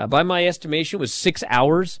my estimation, it was 6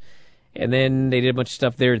 hours. And then they did a bunch of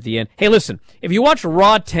stuff there at the end. Hey, listen, if you watch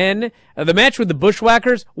Raw 10, the match with the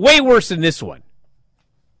Bushwhackers, way worse than this one.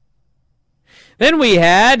 Then we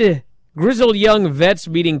had Grizzled Young Vets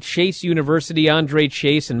beating Chase University, Andre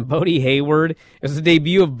Chase, and Bodie Hayward. It was the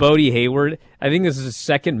debut of Bodie Hayward. I think this is his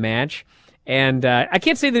second match. And I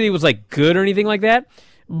can't say that he was, like, good or anything like that,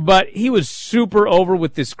 but he was super over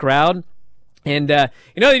with this crowd. And, they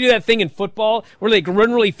do that thing in football where they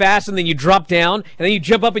run really fast and then you drop down, and then you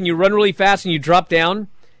jump up and you run really fast and you drop down?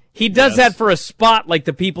 He does that for a spot like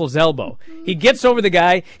the People's Elbow. He gets over the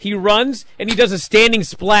guy, he runs, and he does a standing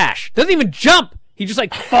splash. Doesn't even jump. He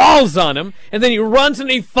just, falls on him, and then he runs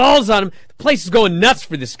and he falls on him. The place is going nuts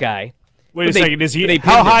for this guy. Wait a second.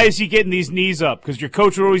 How high is he getting these knees up? Because your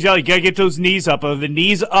coach would always yell, you got to get those knees up. Are the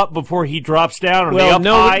knees up before he drops down? Are they up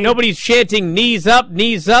high? Nobody's chanting knees up,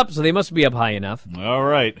 so they must be up high enough. All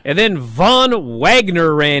right. And then Von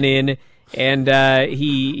Wagner ran in, and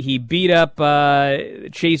he beat up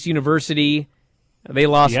Chase University. They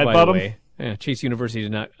lost, by the way. Yeah, Chase University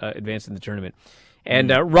did not advance in the tournament.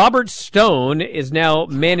 And Robert Stone is now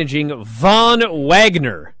managing Von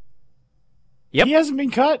Wagner. Yep. He hasn't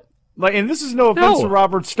been cut. And this is no offense to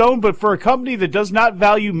Robert Stone, but for a company that does not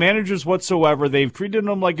value managers whatsoever, they've treated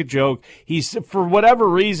him like a joke. He's, for whatever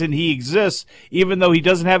reason, he exists, even though he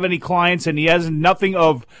doesn't have any clients and he has nothing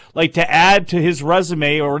to add to his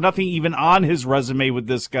resume or nothing even on his resume with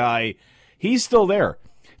this guy. He's still there.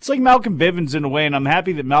 It's like Malcolm Bivens in a way, and I'm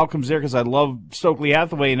happy that Malcolm's there because I love Stokely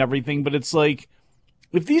Hathaway and everything, but it's like,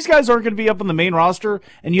 if these guys aren't going to be up on the main roster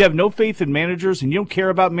and you have no faith in managers and you don't care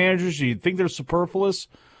about managers and you think they're superfluous,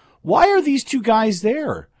 why are these two guys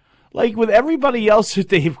there? With everybody else that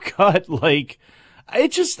they've cut,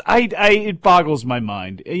 it boggles my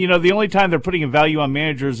mind. The only time they're putting a value on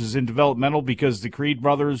managers is in developmental because the Creed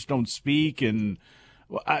brothers don't speak and,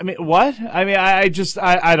 what? I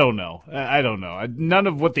don't know. I don't know. None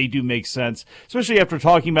of what they do makes sense, especially after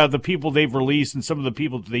talking about the people they've released and some of the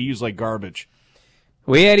people that they use like garbage.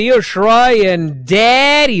 We had Io Shirai and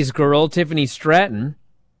Daddy's girl, Tiffany Stratton.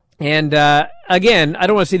 And, again, I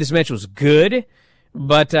don't want to say this match was good,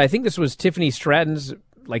 but I think this was Tiffany Stratton's,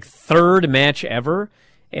 third match ever.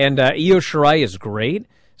 And Io Shirai is great.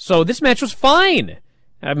 So this match was fine.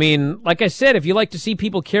 Like I said, if you like to see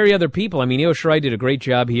people carry other people, Io Shirai did a great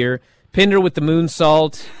job here. Pinned her with the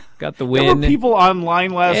moonsault, got the win. There were people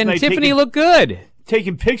online last night. And Tiffany looked good.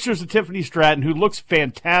 Taking pictures of Tiffany Stratton, who looks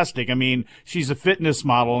fantastic. She's a fitness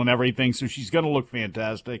model and everything, so she's going to look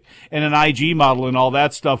fantastic. And an IG model and all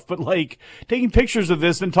that stuff. But, taking pictures of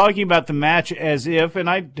this and talking about the match as if, and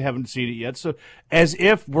I haven't seen it yet, so as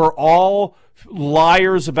if we're all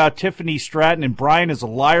liars about Tiffany Stratton and Bryan is a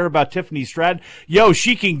liar about Tiffany Stratton. Yo,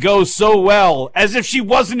 she can go so well, as if she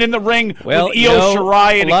wasn't in the ring with Io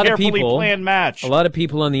Shirai in a carefully planned match. A lot of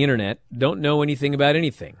people on the internet don't know anything about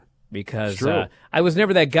anything. Because I was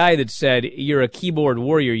never that guy that said, you're a keyboard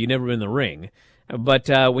warrior, you've never been in the ring. But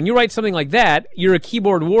when you write something like that, you're a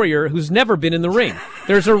keyboard warrior who's never been in the ring.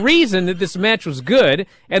 There's a reason that this match was good,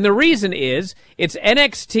 and the reason is it's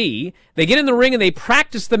NXT. They get in the ring and they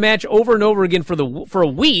practice the match over and over again for a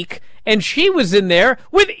week, and she was in there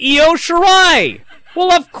with Io Shirai.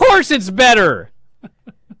 Well, of course it's better.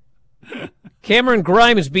 Cameron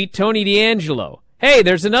Grimes beat Tony D'Angelo. Hey,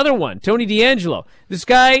 there's another one, Tony D'Angelo. This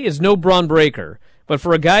guy is no Braun Breaker, but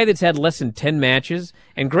for a guy that's had less than 10 matches,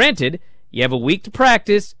 and granted, you have a week to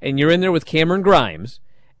practice, and you're in there with Cameron Grimes,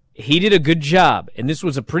 he did a good job, and this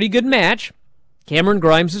was a pretty good match. Cameron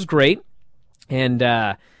Grimes is great,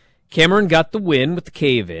 And Cameron got the win with the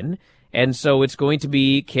cave-in, and so it's going to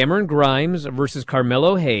be Cameron Grimes versus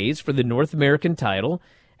Carmelo Hayes for the North American title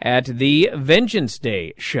at the Vengeance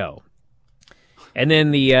Day show. And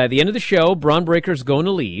then the end of the show, Braun Breaker's going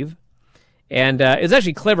to leave. And it was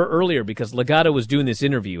actually clever earlier because Legato was doing this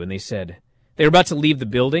interview, and they said they were about to leave the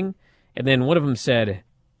building, and then one of them said,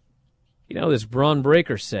 you know, this Braun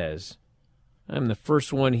Breaker says, I'm the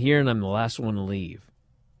first one here and I'm the last one to leave.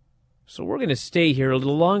 So we're going to stay here a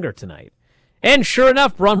little longer tonight. And sure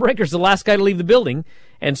enough, Braun Breaker's the last guy to leave the building,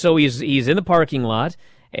 and so he's in the parking lot,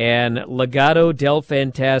 and Legado del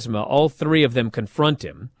Fantasma, all three of them confront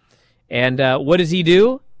him. And what does he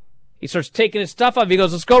do? He starts taking his stuff off. He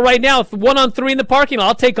goes, let's go right now. 1-on-3 in the parking lot.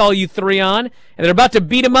 I'll take all you three on. And they're about to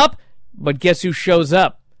beat him up. But guess who shows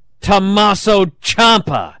up? Tommaso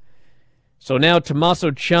Ciampa. So now Tommaso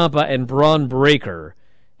Ciampa and Braun Breaker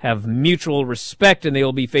have mutual respect, and they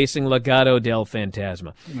will be facing Legado del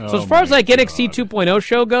Fantasma. So as far as like NXT 2.0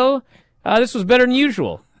 show go, this was better than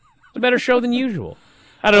usual. It's a better show than usual.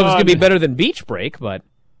 I don't know if it's going to be better than Beach Break, but...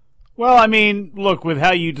 Well, I mean, look, with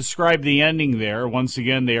how you described the ending there, once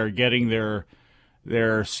again, they are getting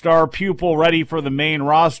their star pupil ready for the main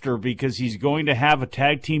roster because he's going to have a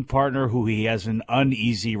tag team partner who he has an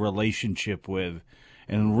uneasy relationship with.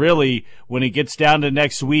 And really, when it gets down to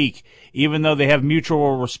next week, even though they have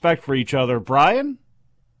mutual respect for each other, Bryan,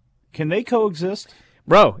 can they coexist?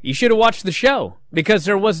 Bro, you should have watched the show because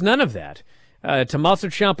there was none of that. Tommaso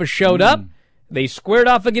Ciampa showed up. They squared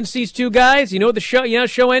off against these two guys. You know what the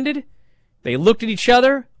show ended? They looked at each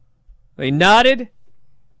other. They nodded.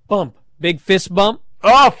 Bump. Big fist bump.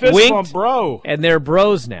 Oh, fist winked, bump, bro. And they're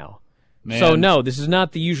bros now. Man. So, no, this is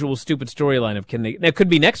not the usual stupid storyline of can they... That could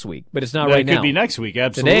be next week, but it's not right now. It could be next week,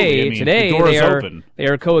 absolutely. Today the door is open. They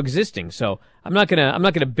are coexisting. So I'm not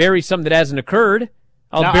gonna bury something that hasn't occurred.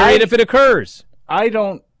 I'll bury it if it occurs. I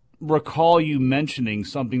don't recall you mentioning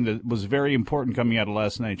something that was very important coming out of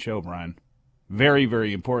last night's show, Bryan. Very,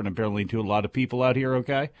 very important, apparently, to a lot of people out here,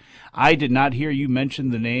 okay? I did not hear you mention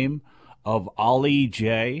the name of Ollie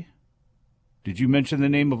J. Did you mention the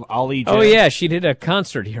name of Ollie J? Oh, yeah, she did a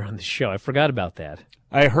concert here on the show. I forgot about that.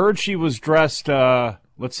 I heard she was dressed,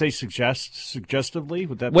 let's say, suggestively.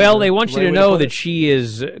 Would that well, they want you to know that she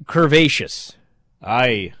is curvaceous.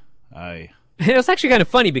 Aye. It was actually kind of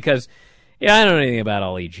funny because, I don't know anything about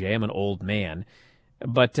Ollie J. I'm an old man.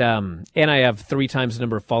 But, and I have 3 times the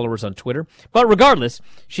number of followers on Twitter. But regardless,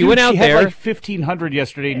 she went out there. She had like 1,500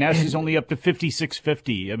 yesterday. Now she's only up to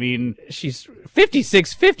 5,650. I mean. She's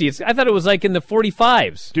 5,650. I thought it was like in the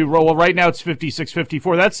 45s. Dude, well, right now it's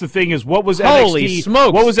 5,654. That's the thing is, what was Holy NXT?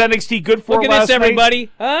 Smokes. What was NXT good for last night? Look at this,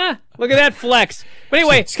 everybody. Huh? Look at that flex. But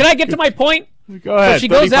anyway, can I get to my point? Go ahead. So she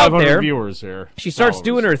goes out there. Viewers here. She starts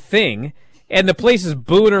doing her thing, and the place is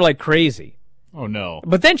booing her like crazy. Oh, no.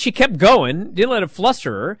 But then she kept going, didn't let it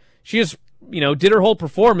fluster her. She just, did her whole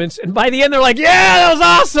performance, and by the end they're like, yeah, that was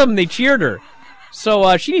awesome! They cheered her.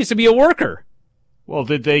 So she needs to be a worker. Well,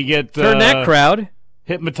 did they get... Turn that crowd.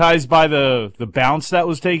 Hypnotized by the bounce that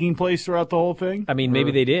was taking place throughout the whole thing? I mean,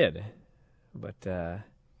 maybe they did. But,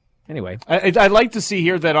 anyway. I'd like to see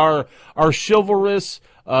here that our chivalrous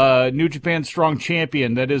New Japan Strong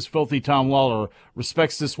champion, that is Filthy Tom Lawler,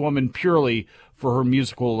 respects this woman purely for her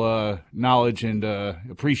musical knowledge and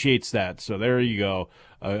appreciates that. So there you go.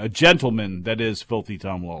 A gentleman, that is Filthy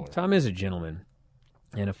Tom Lawler. Tom is a gentleman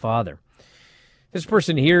and a father. This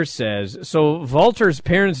person here says, so Walter's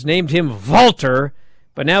parents named him Walter,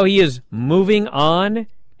 but now he is moving on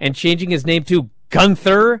and changing his name to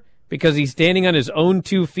Gunther because he's standing on his own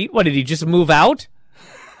 2 feet. What, did he just move out?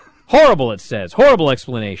 Horrible, it says. Horrible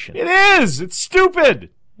explanation. It is! It's stupid!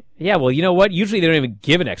 Yeah, well, you know what? Usually they don't even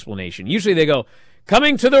give an explanation. Usually they go,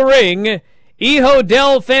 coming to the ring, Hijo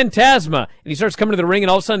del Fantasma. And he starts coming to the ring,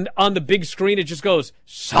 and all of a sudden on the big screen it just goes,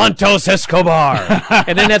 Santos Escobar.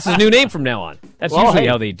 And then that's his new name from now on. That's usually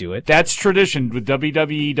how they do it. That's tradition with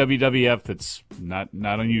WWE, WWF. That's not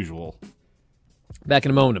unusual. Back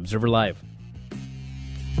in a moment, Observer Live.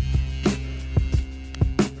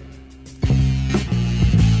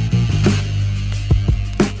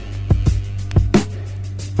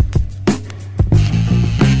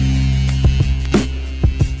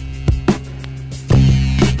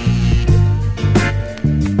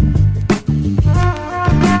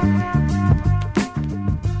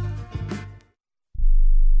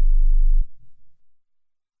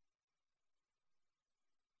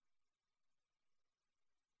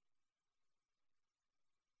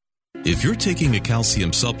 If you're taking a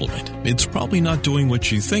calcium supplement, it's probably not doing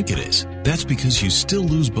what you think it is. That's because you still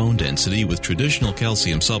lose bone density with traditional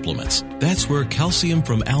calcium supplements. That's where calcium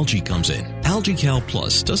from algae comes in. AlgaeCal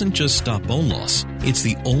Plus doesn't just stop bone loss. It's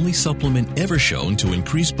the only supplement ever shown to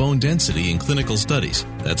increase bone density in clinical studies.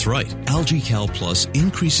 That's right. AlgaeCal Plus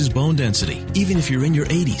increases bone density, even if you're in your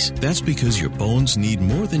 80s. That's because your bones need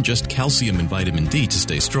more than just calcium and vitamin D to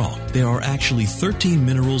stay strong. There are actually 13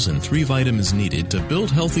 minerals and 3 vitamins needed to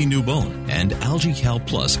build healthy new bone. And AlgaeCal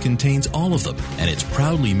Plus contains all of them. And it's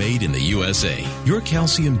proudly made in the USA. Your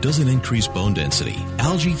calcium doesn't increase bone density.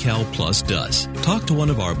 AlgaeCal Plus does. Talk to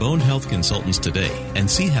one of our bone health consultants today and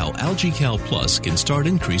see how AlgaeCal Plus can start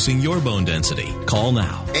increasing your bone density. Call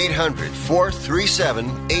now.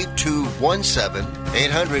 800-437-8217.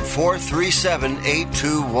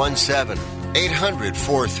 800-437-8217.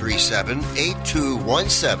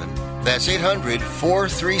 800-437-8217. That's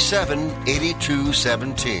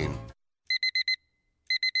 800-437-8217.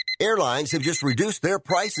 Airlines have just reduced their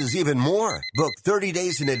prices even more. Book 30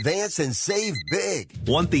 days in advance and save big.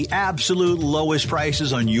 Want the absolute lowest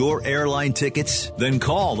prices on your airline tickets? Then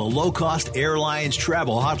call the Low Cost Airlines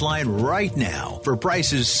Travel Hotline right now for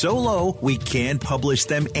prices so low we can't publish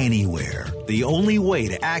them anywhere. The only way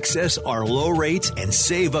to access our low rates and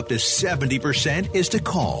save up to 70% is to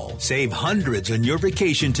call. Save hundreds on your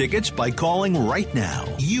vacation tickets by calling right now.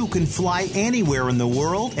 You can fly anywhere in the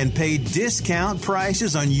world and pay discount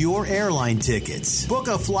prices on your airline tickets. Book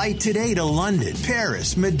a flight today to London,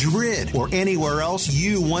 Paris, Madrid, or anywhere else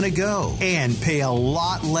you want to go. And pay a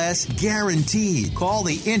lot less guaranteed. Call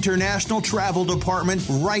the International Travel Department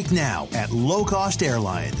right now at Low Cost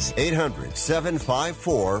Airlines.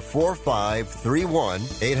 800-754-4531.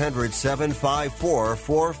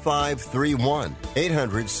 800-754-4531.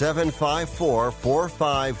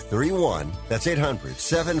 800-754-4531. That's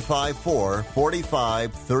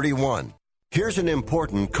 800-754-4531. Here's an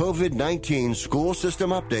important COVID-19 school system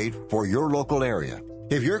update for your local area.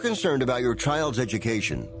 If you're concerned about your child's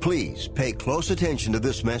education, please pay close attention to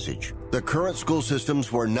this message. The current school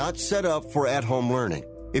systems were not set up for at-home learning.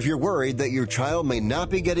 If you're worried that your child may not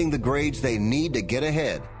be getting the grades they need to get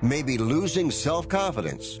ahead, maybe losing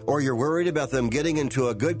self-confidence, or you're worried about them getting into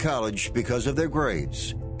a good college because of their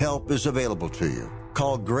grades, help is available to you.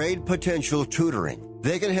 Call Grade Potential Tutoring.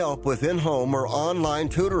 They can help with in-home or online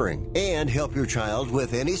tutoring and help your child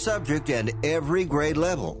with any subject and every grade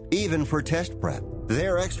level, even for test prep.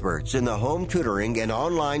 They're experts in the home tutoring and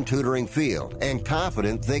online tutoring field and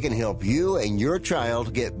confident they can help you and your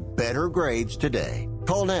child get better grades today.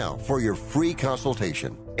 Call now for your free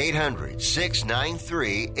consultation.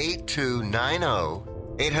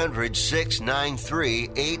 800-693-8290.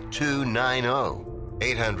 800-693-8290.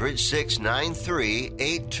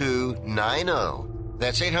 800-693-8290.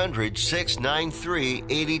 That's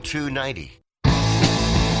 800-693-8290.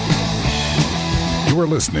 You are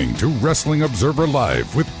listening to Wrestling Observer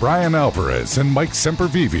Live with Bryan Alvarez and Mike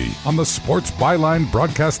Sempervive on the Sports Byline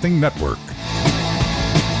Broadcasting Network.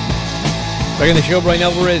 Back in the show, Bryan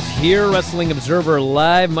Alvarez here, Wrestling Observer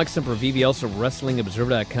Live. Mike Sempervive, also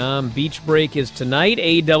WrestlingObserver.com. Beach Break is tonight,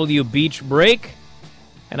 AEW Beach Break.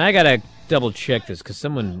 And I got to double check this because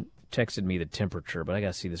someone texted me the temperature, but I got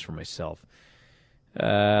to see this for myself.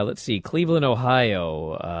 Let's see, Cleveland,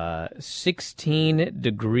 Ohio, 16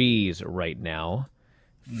 degrees right now.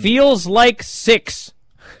 Feels like 6.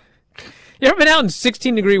 You ever been out in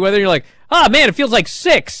 16-degree weather and you're like, oh, man, it feels like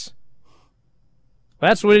 6. Well,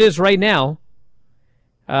 that's what it is right now.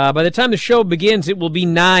 By the time the show begins, it will be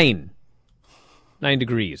 9. 9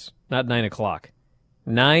 degrees, not 9 o'clock.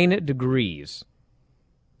 9 degrees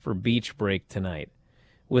for Beach Break tonight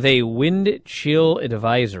with a wind chill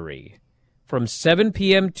advisory from 7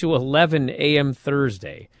 p.m. to 11 a.m.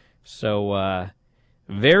 Thursday. So,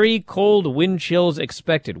 very cold wind chills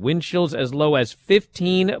expected. Wind chills as low as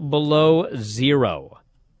 15 below zero.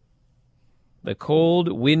 The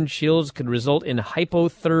cold wind chills could result in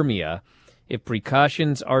hypothermia if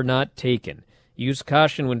precautions are not taken. Use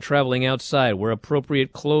caution when traveling outside. Wear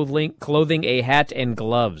appropriate clothing, a hat, and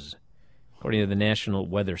gloves, according to the National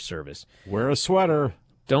Weather Service. Wear a sweater.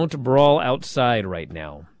 Don't brawl outside right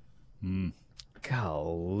now. Mm.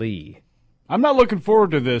 Golly. I'm not looking forward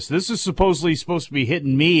to this. This is supposed to be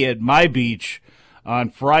hitting me at my beach on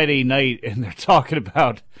Friday night, and they're talking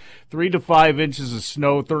about 3 to 5 inches of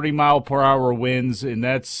snow, 30-mile-per-hour winds, and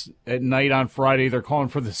that's at night on Friday. They're calling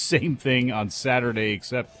for the same thing on Saturday,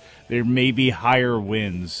 except there may be higher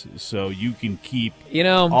winds, so you can keep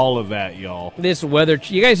all of that, y'all. This weather,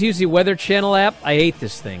 you guys use the Weather Channel app? I hate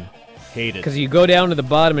this thing. Hate it. Because you go down to the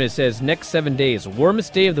bottom and it says, next 7 days,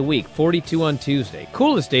 warmest day of the week, 42 on Tuesday.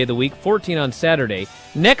 Coolest day of the week, 14 on Saturday.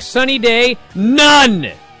 Next sunny day,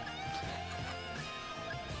 none!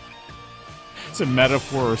 It's a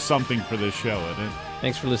metaphor or something for this show, isn't it?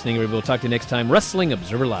 Thanks for listening, everybody. We'll talk to you next time. Wrestling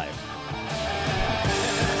Observer Live.